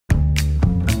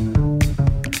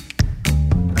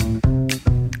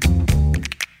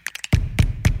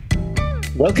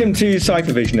Welcome to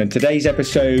Cyphervision and today's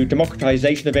episode,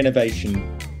 Democratization of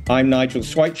Innovation. I'm Nigel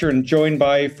Schweitzer and joined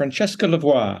by Francesca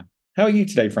Lavoie. How are you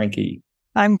today, Frankie?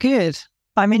 I'm good.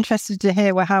 I'm interested to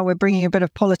hear how we're bringing a bit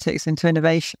of politics into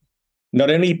innovation.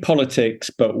 Not only politics,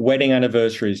 but wedding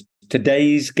anniversaries.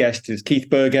 Today's guest is Keith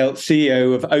Bergelt,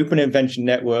 CEO of Open Invention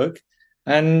Network.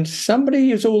 And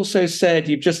somebody has also said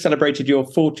you've just celebrated your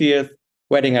 40th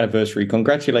wedding anniversary.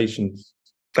 Congratulations.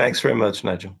 Thanks very much,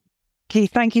 Nigel.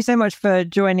 Keith, thank you so much for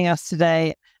joining us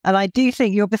today. And I do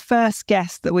think you're the first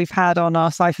guest that we've had on our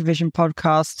Cyphervision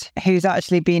podcast who's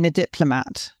actually been a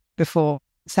diplomat before.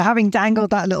 So having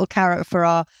dangled that little carrot for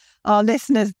our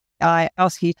listeners, I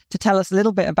ask you to tell us a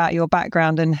little bit about your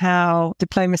background and how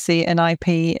diplomacy and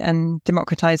IP and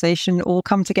democratization all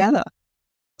come together.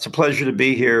 It's a pleasure to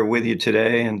be here with you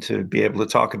today and to be able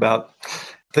to talk about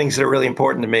things that are really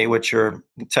important to me, which are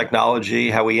technology,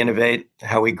 how we innovate,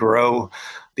 how we grow,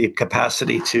 the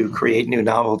capacity to create new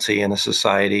novelty in a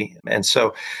society. And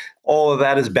so all of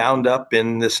that is bound up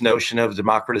in this notion of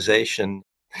democratization.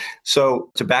 So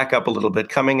to back up a little bit,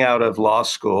 coming out of law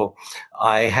school,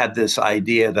 I had this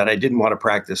idea that I didn't want to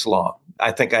practice law.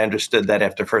 I think I understood that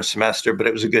after first semester, but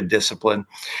it was a good discipline.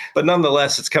 But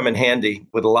nonetheless, it's come in handy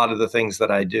with a lot of the things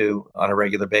that I do on a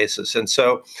regular basis. And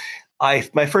so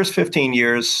my first 15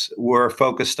 years were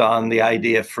focused on the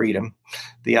idea of freedom,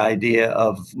 the idea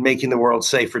of making the world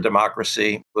safe for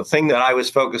democracy. The thing that I was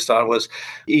focused on was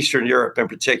Eastern Europe in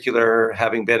particular,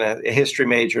 having been a history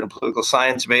major and a political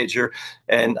science major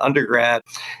and undergrad.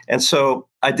 And so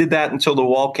I did that until the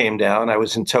wall came down. I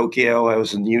was in Tokyo. I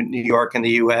was in New York in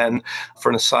the UN for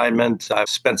an assignment. I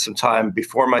spent some time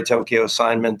before my Tokyo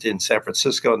assignment in San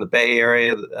Francisco in the Bay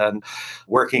Area and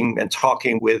working and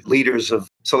talking with leaders of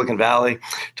Silicon Valley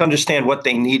to understand what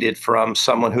they needed from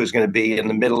someone who's going to be in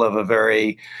the middle of a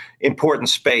very important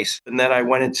space. And then I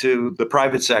went into the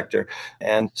private sector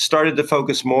and started to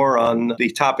focus more on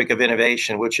the topic of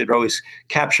innovation, which had always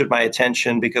captured my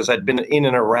attention because I'd been in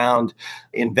and around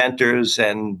inventors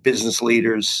and business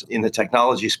leaders in the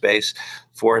technology space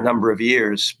for a number of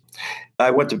years. I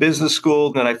went to business school,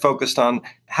 and then I focused on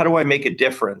how do I make a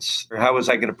difference? Or how was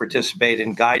I going to participate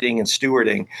in guiding and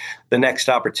stewarding the next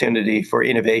opportunity for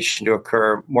innovation to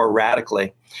occur more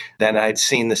radically than I'd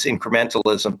seen this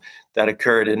incrementalism that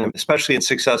occurred especially in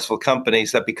successful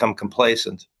companies that become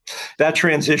complacent. That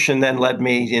transition then led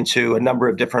me into a number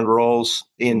of different roles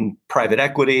in private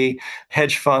equity,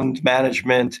 hedge fund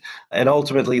management, and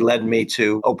ultimately led me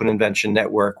to Open Invention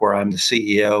Network, where I'm the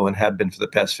CEO and have been for the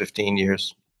past 15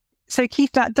 years. So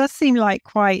Keith, that does seem like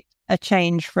quite a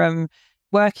change from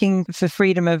working for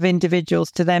freedom of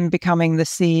individuals to then becoming the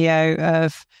CEO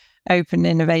of Open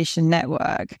Innovation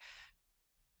Network.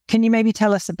 Can you maybe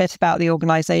tell us a bit about the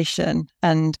organization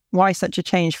and why such a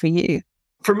change for you?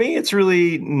 For me, it's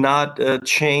really not a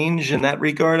change in that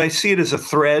regard. I see it as a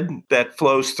thread that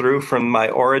flows through from my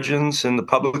origins in the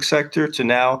public sector to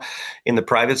now in the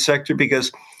private sector,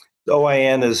 because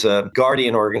OIN is a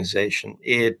guardian organization.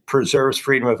 It preserves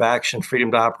freedom of action,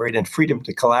 freedom to operate, and freedom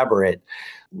to collaborate.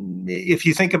 If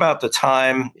you think about the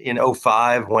time in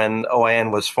 2005 when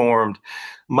OIN was formed,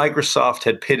 Microsoft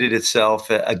had pitted itself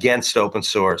against open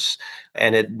source,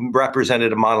 and it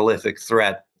represented a monolithic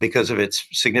threat because of its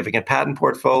significant patent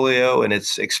portfolio and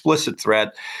its explicit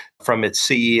threat from its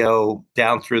CEO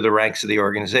down through the ranks of the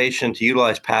organization to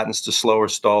utilize patents to slow or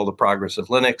stall the progress of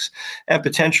Linux and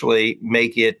potentially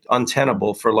make it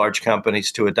untenable for large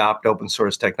companies to adopt open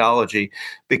source technology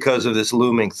because of this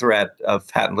looming threat of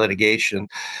patent litigation.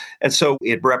 And so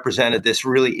it represented this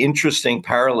really interesting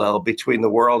parallel between the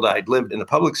world I'd lived in the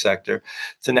public sector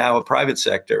to now a private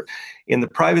sector. In the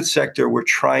private sector, we're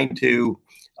trying to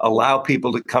allow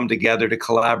people to come together, to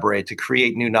collaborate, to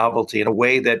create new novelty in a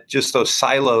way that just those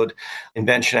siloed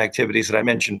invention activities that I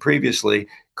mentioned previously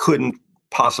couldn't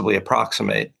possibly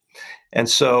approximate. And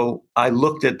so I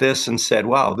looked at this and said,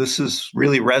 wow, this is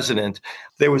really resonant.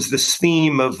 There was this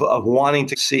theme of wanting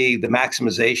to see the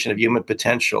maximization of human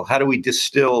potential. How do we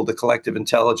distill the collective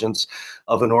intelligence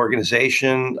of an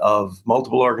organization, of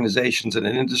multiple organizations in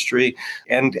an industry?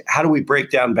 And how do we break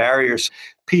down barriers?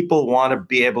 People want to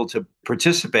be able to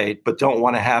participate, but don't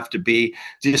want to have to be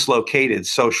dislocated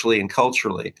socially and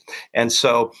culturally. And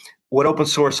so what open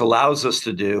source allows us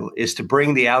to do is to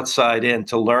bring the outside in,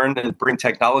 to learn and bring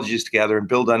technologies together and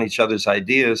build on each other's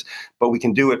ideas, but we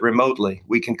can do it remotely.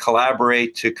 We can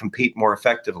collaborate to compete more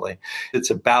effectively. It's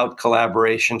about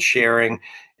collaboration, sharing,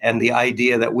 and the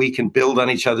idea that we can build on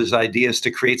each other's ideas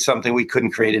to create something we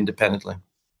couldn't create independently.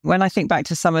 When I think back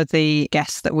to some of the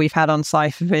guests that we've had on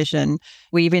Cyphervision,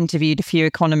 we've interviewed a few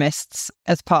economists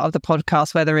as part of the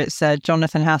podcast, whether it's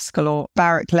Jonathan Haskell or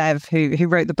Bergelt, who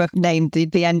wrote the book named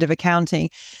The End of Accounting,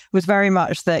 was very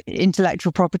much that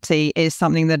intellectual property is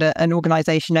something that an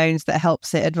organization owns that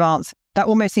helps it advance. That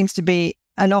almost seems to be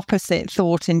an opposite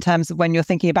thought in terms of when you're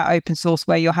thinking about open source,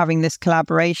 where you're having this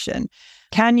collaboration.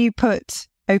 Can you put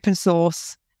open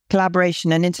source,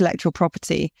 collaboration and intellectual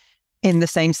property in the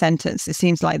same sentence? It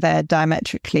seems like they're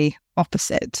diametrically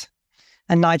opposite.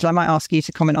 And Nigel, I might ask you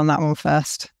to comment on that one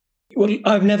first. Well,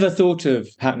 I've never thought of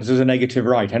patents as a negative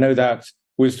right. I know that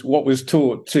was what was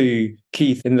taught to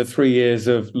Keith in the 3 years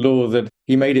of law that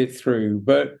he made it through.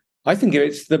 But I think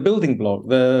it's the building block,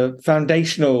 the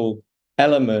foundational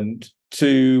element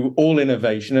to all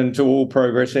innovation and to all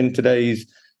progress in today's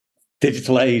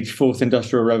digital age, fourth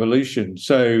industrial revolution.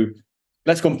 So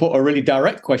let's go and put a really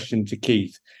direct question to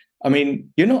Keith. I mean,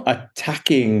 you're not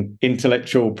attacking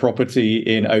intellectual property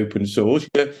in open source.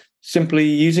 You're simply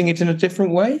using it in a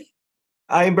different way.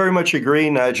 I very much agree,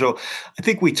 Nigel. I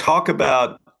think we talk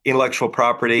about intellectual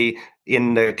property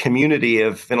in the community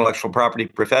of intellectual property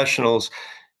professionals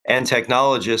and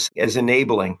technologists as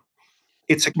enabling.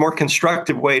 It's a more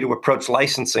constructive way to approach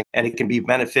licensing, and it can be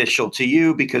beneficial to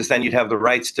you because then you'd have the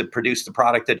rights to produce the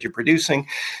product that you're producing.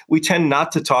 We tend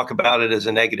not to talk about it as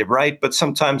a negative right, but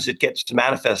sometimes it gets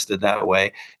manifested that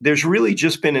way. There's really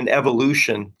just been an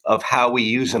evolution of how we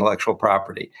use intellectual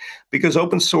property because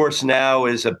open source now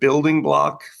is a building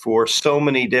block for so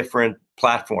many different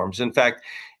platforms. In fact,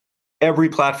 every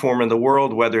platform in the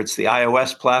world, whether it's the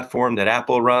iOS platform that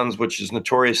Apple runs, which is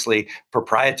notoriously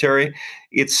proprietary,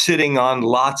 it's sitting on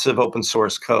lots of open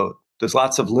source code. There's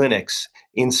lots of Linux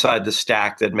inside the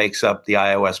stack that makes up the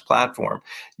iOS platform.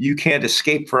 You can't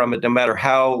escape from it no matter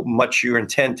how much your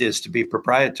intent is to be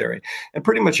proprietary. And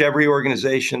pretty much every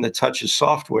organization that touches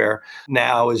software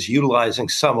now is utilizing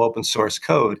some open source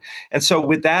code. And so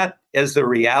with that as the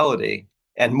reality,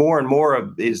 and more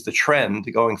of is the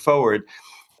trend going forward,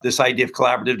 this idea of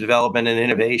collaborative development and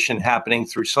innovation happening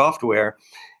through software,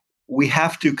 we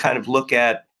have to kind of look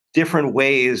at different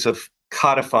ways of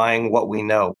codifying what we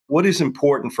know. What is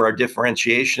important for our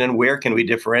differentiation and where can we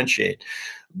differentiate?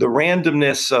 The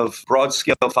randomness of broad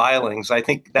scale filings, I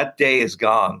think that day is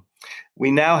gone. We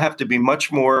now have to be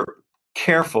much more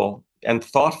careful and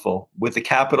thoughtful with the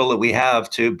capital that we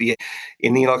have to be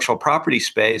in the intellectual property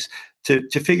space to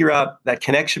figure out that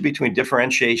connection between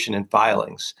differentiation and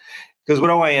filings. Because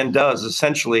what OIN does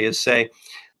essentially is say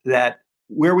that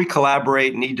where we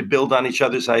collaborate and need to build on each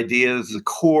other's ideas, the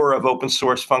core of open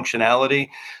source functionality,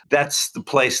 that's the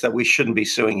place that we shouldn't be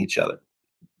suing each other.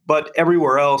 But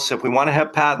everywhere else, if we want to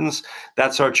have patents,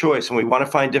 that's our choice. And we want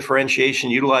to find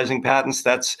differentiation utilizing patents,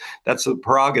 that's a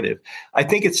prerogative. I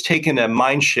think it's taken a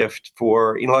mind shift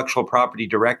for intellectual property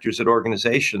directors at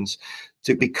organizations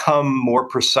to become more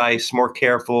precise, more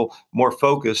careful, more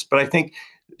focused. But I think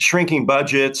shrinking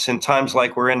budgets in times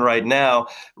like we're in right now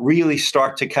really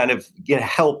start to kind of get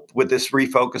help with this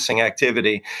refocusing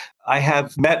activity. I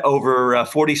have met over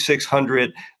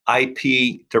 4,600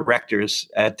 IP directors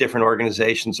at different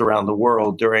organizations around the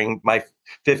world during my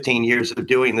 15 years of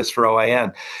doing this for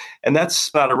OIN. And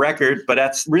that's not a record, but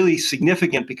that's really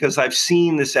significant because I've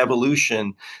seen this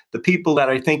evolution. The people that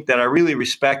I think that I really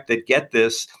respect that get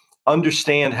this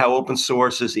understand how open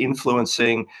source is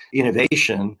influencing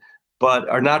innovation, but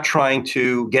are not trying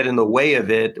to get in the way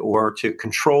of it or to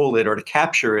control it or to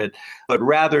capture it, but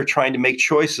rather trying to make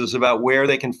choices about where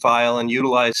they can file and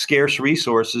utilize scarce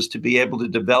resources to be able to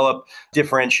develop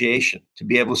differentiation, to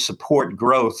be able to support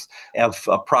growth of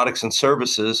products and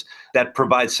services that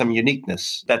provide some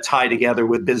uniqueness that tie together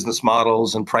with business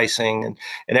models and pricing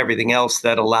and everything else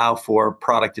that allow for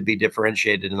product to be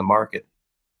differentiated in the market.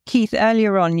 Keith,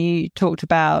 earlier on, you talked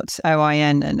about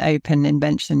OIN and Open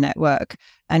Invention Network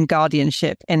and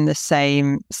guardianship in the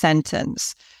same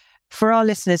sentence. For our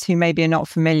listeners who maybe are not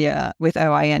familiar with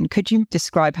OIN, could you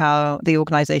describe how the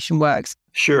organization works?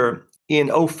 Sure. In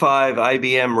 2005,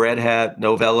 IBM, Red Hat,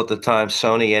 Novell at the time,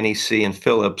 Sony, NEC, and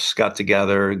Philips got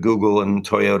together. Google and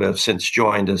Toyota have since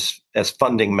joined as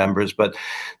funding members. But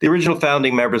the original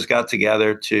founding members got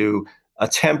together to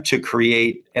attempt to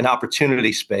create an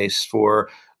opportunity space for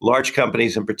large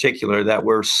companies in particular that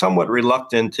were somewhat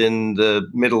reluctant in the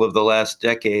middle of the last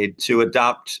decade to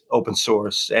adopt open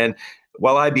source. And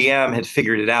while IBM had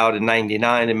figured it out in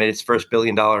 99 and made its first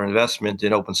billion-dollar investment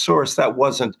in open source, that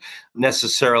wasn't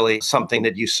necessarily something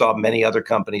that you saw many other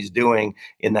companies doing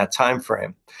in that time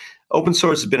frame. Open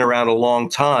source has been around a long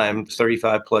time,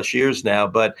 35 plus years now,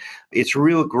 but its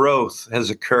real growth has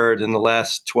occurred in the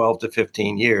last 12 to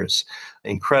 15 years.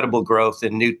 Incredible growth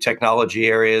in new technology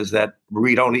areas that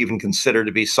we don't even consider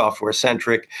to be software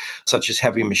centric, such as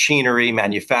heavy machinery,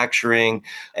 manufacturing.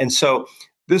 And so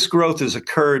this growth has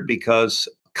occurred because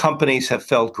companies have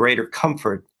felt greater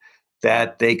comfort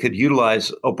that they could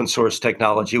utilize open source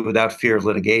technology without fear of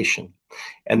litigation.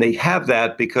 And they have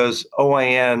that because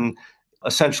OIN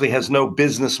essentially has no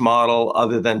business model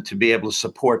other than to be able to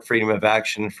support freedom of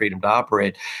action and freedom to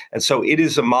operate. And so it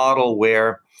is a model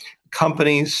where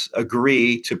companies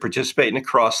agree to participate in a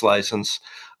cross license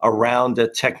around a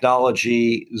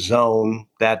technology zone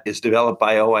that is developed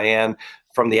by OIN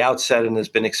from the outset and has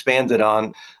been expanded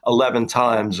on 11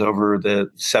 times over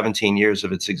the 17 years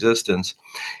of its existence.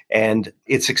 And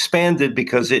it's expanded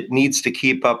because it needs to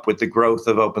keep up with the growth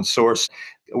of open source.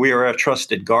 We are a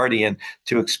trusted guardian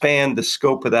to expand the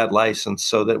scope of that license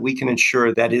so that we can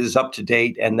ensure that it is up to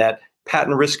date and that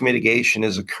patent risk mitigation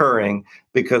is occurring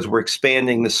because we're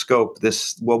expanding the scope.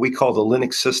 This, what we call the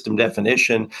Linux system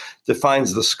definition,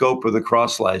 defines the scope of the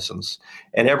cross license.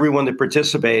 And everyone that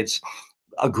participates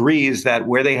agrees that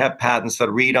where they have patents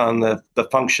that read on the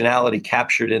functionality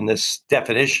captured in this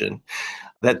definition,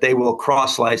 that they will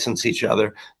cross-license each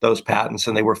other, those patents,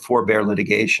 and they will forbear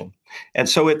litigation. And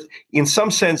so it, in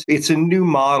some sense, it's a new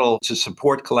model to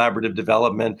support collaborative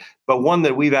development, but one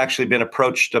that we've actually been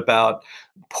approached about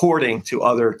porting to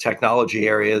other technology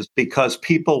areas because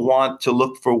people want to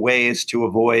look for ways to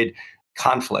avoid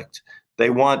conflict. They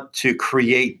want to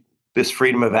create this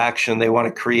freedom of action. They want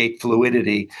to create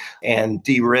fluidity and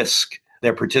de-risk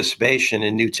their participation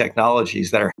in new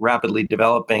technologies that are rapidly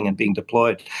developing and being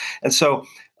deployed. And so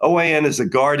OIN is a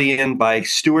guardian by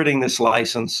stewarding this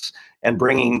license and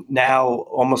bringing now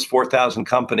almost 4,000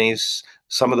 companies,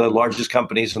 some of the largest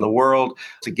companies in the world,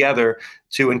 together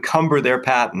to encumber their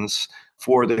patents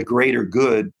for the greater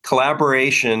good.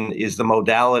 Collaboration is the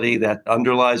modality that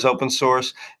underlies open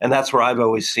source, and that's where I've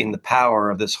always seen the power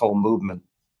of this whole movement.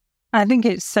 I think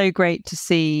it's so great to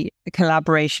see the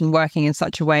collaboration working in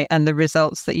such a way and the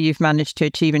results that you've managed to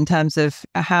achieve in terms of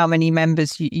how many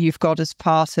members you've got as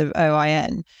part of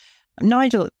OIN.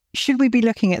 Nigel, should we be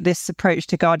looking at this approach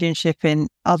to guardianship in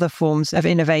other forms of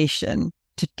innovation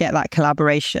to get that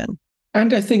collaboration?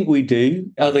 And I think we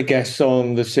do. Other guests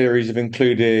on the series have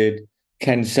included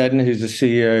Ken Seddon, who's the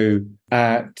CEO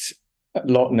at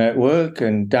Lot Network,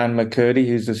 and Dan McCurdy,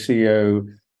 who's the CEO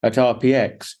at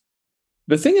RPX.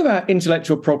 The thing about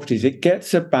intellectual property is it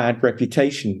gets a bad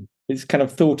reputation. It's kind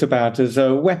of thought about as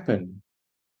a weapon.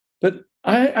 But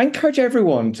I encourage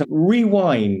everyone to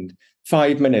rewind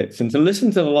 5 minutes and to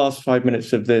listen to the last 5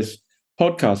 minutes of this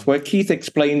podcast where Keith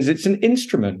explains it's an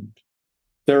instrument.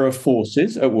 There are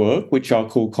forces at work which are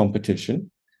called competition,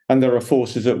 and there are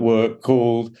forces at work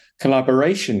called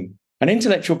collaboration. And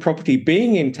intellectual property,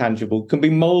 being intangible, can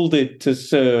be molded to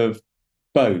serve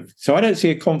both. So I don't see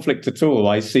a conflict at all.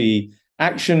 I see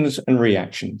actions and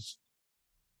reactions.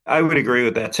 I would agree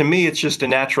with that. To me, it's just a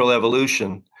natural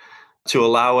evolution to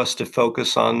allow us to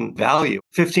focus on value.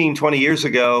 15, 20 years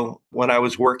ago, when I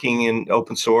was working in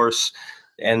open source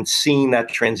and seeing that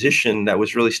transition that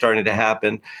was really starting to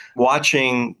happen,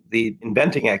 watching the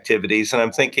inventing activities, and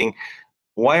I'm thinking,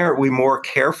 why aren't we more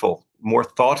careful, more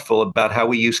thoughtful about how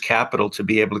we use capital to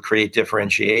be able to create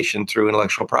differentiation through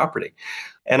intellectual property?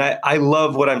 And I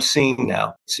love what I'm seeing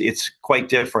now. It's quite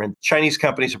different. Chinese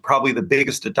companies are probably the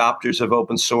biggest adopters of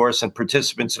open source and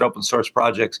participants in open source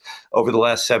projects over the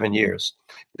last 7 years.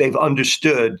 They've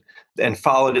understood and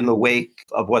followed in the wake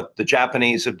of what the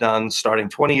Japanese have done starting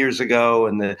 20 years ago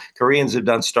and the Koreans have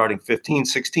done starting 15,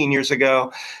 16 years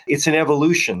ago. It's an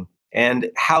evolution. And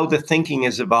how the thinking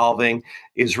is evolving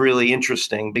is really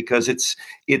interesting because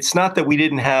it's not that we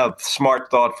didn't have smart,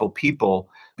 thoughtful people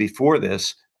before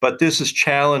this, but this is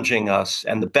challenging us.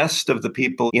 And the best of the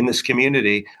people in this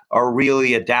community are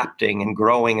really adapting and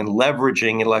growing and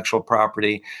leveraging intellectual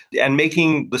property and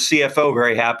making the CFO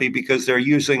very happy because they're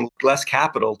using less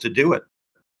capital to do it.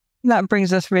 That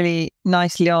brings us really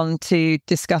nicely on to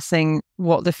discussing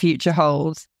what the future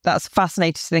holds. That's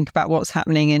fascinating to think about what's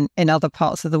happening in other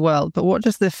parts of the world. But what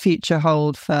does the future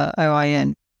hold for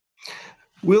OIN?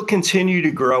 We'll continue to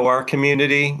grow our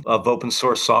community of open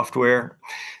source software.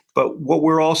 But what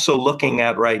we're also looking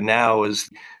at right now is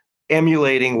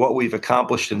emulating what we've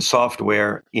accomplished in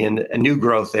software in a new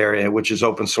growth area, which is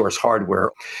open source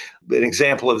hardware. An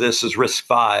example of this is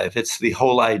RISC-V. It's the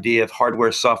whole idea of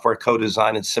hardware, software,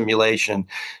 co-design, and simulation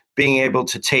being able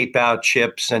to tape out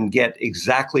chips and get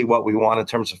exactly what we want in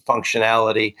terms of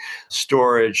functionality,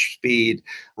 storage, speed,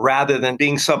 rather than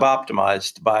being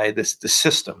sub-optimized by the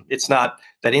system. It's not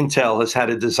that Intel has had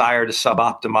a desire to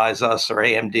sub-optimize us or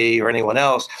AMD or anyone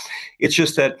else. It's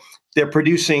just that they're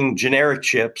producing generic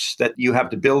chips that you have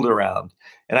to build around.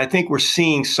 And I think we're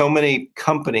seeing so many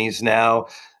companies now,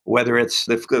 whether it's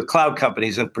the cloud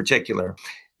companies in particular,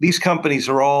 these companies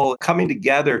are all coming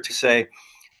together to say,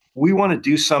 we want to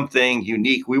do something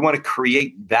unique. We want to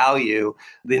create value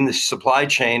in the supply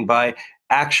chain by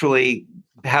actually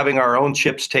having our own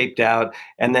chips taped out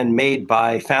and then made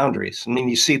by foundries. I mean,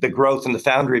 you see the growth in the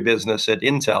foundry business at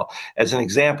Intel as an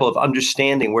example of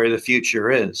understanding where the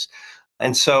future is.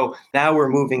 And so now we're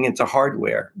moving into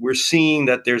hardware. We're seeing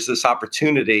that there's this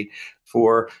opportunity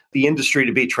for the industry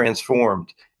to be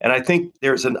transformed. And I think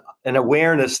there's an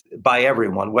awareness by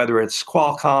everyone, whether it's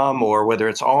Qualcomm or whether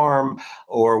it's ARM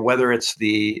or whether it's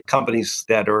the companies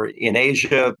that are in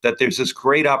Asia, that there's this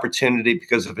great opportunity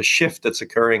because of a shift that's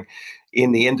occurring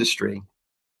in the industry.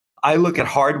 I look at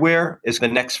hardware as the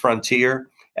next frontier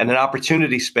and an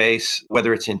opportunity space,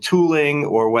 whether it's in tooling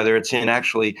or whether it's in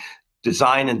actually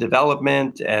design and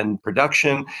development and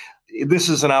production. This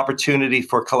is an opportunity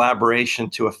for collaboration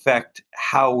to affect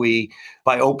how we,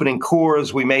 by opening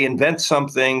cores, we may invent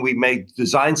something, we may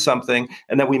design something,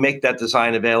 and then we make that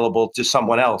design available to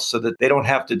someone else so that they don't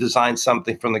have to design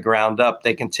something from the ground up.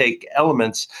 They can take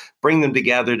elements, bring them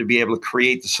together to be able to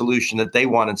create the solution that they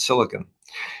want in silicon.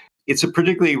 It's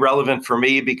particularly relevant for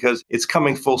me because it's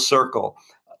coming full circle.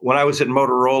 When I was at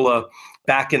Motorola,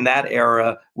 back in that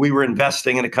era, we were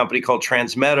investing in a company called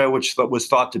Transmeta, which was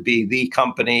thought to be the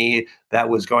company that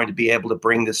was going to be able to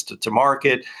bring this to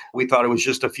market. We thought it was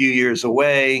just a few years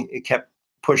away. It kept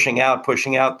pushing out.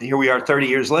 Here we are 30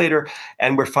 years later,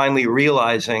 and we're finally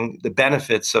realizing the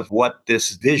benefits of what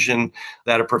this vision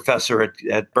that a professor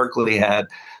at Berkeley had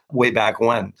way back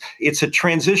when. It's a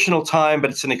transitional time, but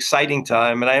it's an exciting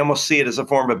time. And I almost see it as a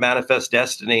form of manifest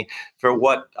destiny for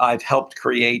what I've helped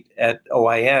create at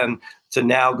OIN to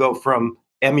now go from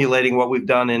emulating what we've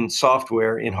done in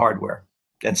software in hardware.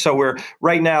 And so we're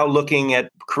right now looking at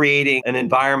creating an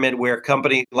environment where a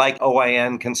company like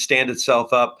OIN can stand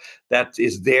itself up, that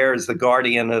is there as the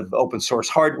guardian of open source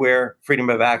hardware, freedom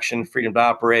of action, freedom to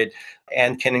operate,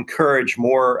 and can encourage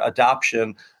more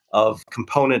adoption of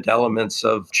component elements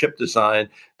of chip design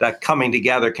that coming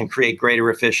together can create greater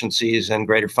efficiencies and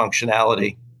greater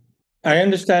functionality. I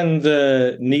understand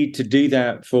the need to do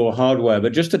that for hardware,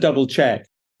 but just to double check,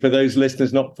 for those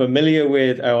listeners not familiar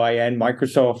with OIN,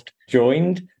 Microsoft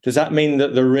joined. Does that mean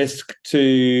that the risk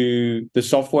to the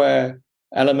software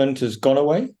element has gone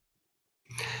away?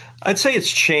 I'd say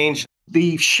it's changed.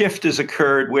 The shift has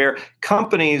occurred where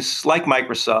companies like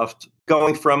Microsoft,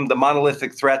 going from the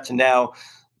monolithic threat to now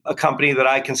a company that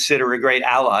I consider a great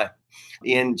ally.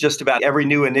 In just about every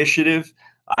new initiative,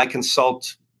 I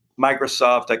consult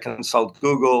Microsoft, I consult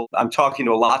Google. I'm talking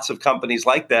to lots of companies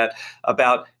like that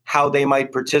about how they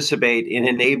might participate in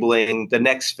enabling the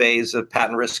next phase of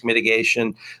patent risk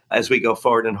mitigation as we go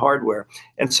forward in hardware.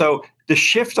 And so the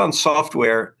shift on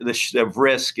software, of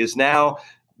risk, is now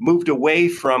moved away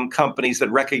from companies that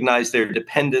recognize their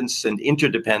dependence and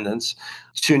interdependence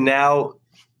to now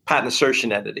patent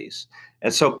assertion entities.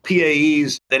 And so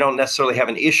PAEs, they don't necessarily have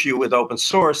an issue with open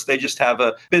source. They just have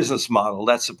a business model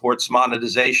that supports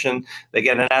monetization. They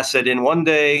get an asset in one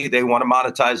day, they want to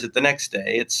monetize it the next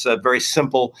day. It's a very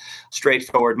simple,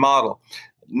 straightforward model.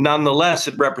 Nonetheless,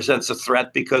 it represents a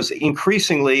threat because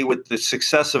increasingly with the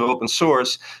success of open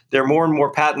source, there are more and more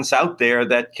patents out there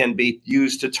that can be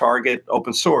used to target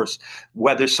open source.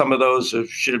 Whether some of those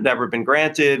should have never been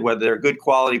granted, whether they're good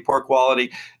quality, poor quality,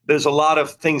 there's a lot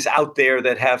of things out there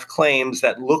that have claims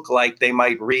that look like they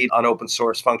might read on open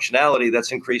source functionality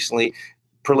that's increasingly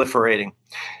proliferating.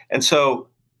 And so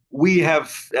we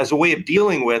have, as a way of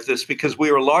dealing with this, because we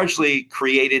were largely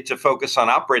created to focus on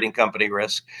operating company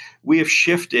risk, we have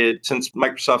shifted since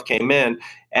Microsoft came in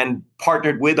and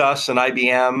partnered with us and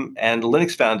IBM and the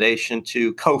Linux Foundation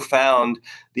to co-found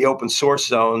the open source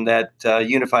zone that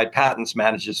Unified Patents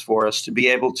manages for us, to be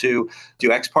able to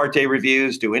do ex parte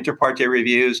reviews, do inter parte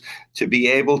reviews, to be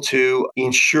able to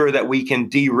ensure that we can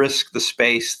de-risk the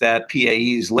space that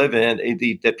PAEs live in,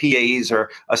 that PAEs are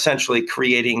essentially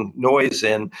creating noise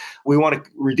in. We want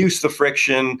to reduce the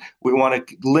friction. We want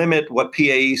to limit what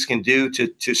PAEs can do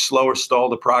to slow or stall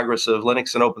the progress of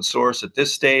Linux and open source at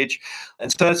this stage.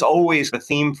 And so that's always a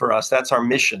theme for us. That's our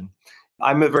mission.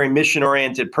 I'm a very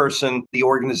mission-oriented person. The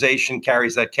organization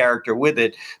carries that character with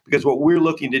it because what we're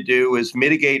looking to do is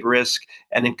mitigate risk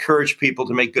and encourage people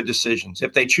to make good decisions.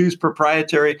 If they choose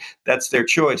proprietary, that's their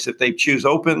choice. If they choose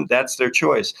open, that's their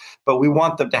choice. But we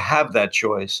want them to have that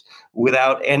choice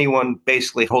without anyone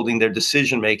basically holding their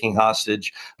decision-making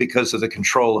hostage because of the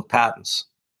control of patents.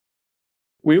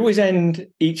 We always end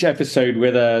each episode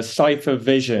with a cipher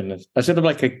vision, a sort of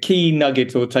like a key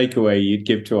nugget or takeaway you'd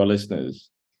give to our listeners.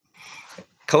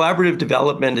 Collaborative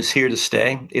development is here to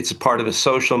stay. It's a part of a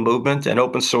social movement, and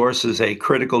open source is a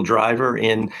critical driver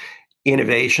in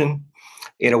innovation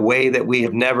in a way that we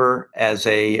have never, as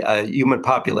a human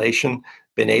population,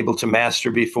 been able to master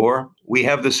before. We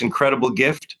have this incredible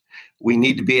gift. We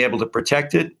need to be able to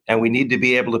protect it, and we need to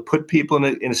be able to put people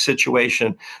in a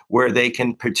situation where they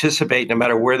can participate, no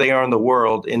matter where they are in the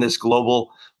world, in this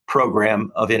global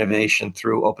program of innovation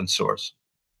through open source.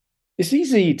 It's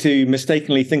easy to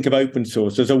mistakenly think of open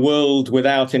source as a world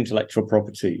without intellectual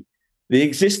property. The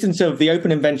existence of the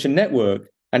Open Invention Network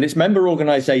and its member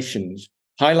organizations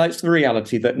highlights the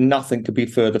reality that nothing could be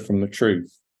further from the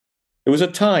truth. There was a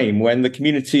time when the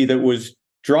community that was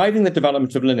driving the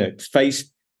development of Linux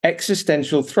faced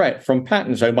existential threat from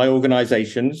patents owned by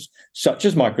organizations such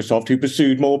as Microsoft, who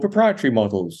pursued more proprietary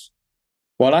models.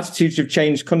 While attitudes have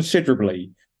changed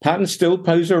considerably, patents still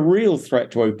pose a real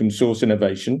threat to open source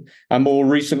innovation, and more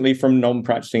recently from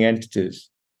non-practicing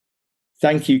entities.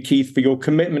 Thank you, Keith, for your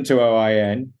commitment to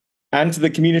OIN and to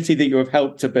the community that you have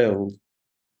helped to build.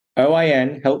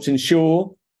 OIN helps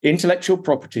ensure intellectual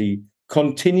property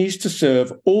continues to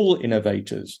serve all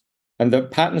innovators and that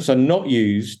patents are not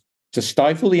used to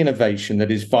stifle the innovation that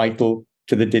is vital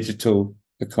to the digital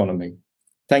economy.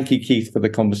 Thank you, Keith, for the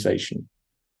conversation.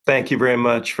 Thank you very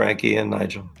much, Frankie and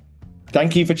Nigel.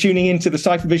 Thank you for tuning into the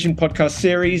CipherVision podcast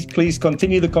series. Please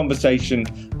continue the conversation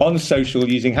on social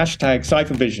using hashtag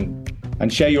CipherVision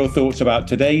and share your thoughts about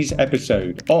today's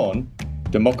episode on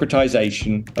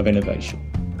democratization of innovation.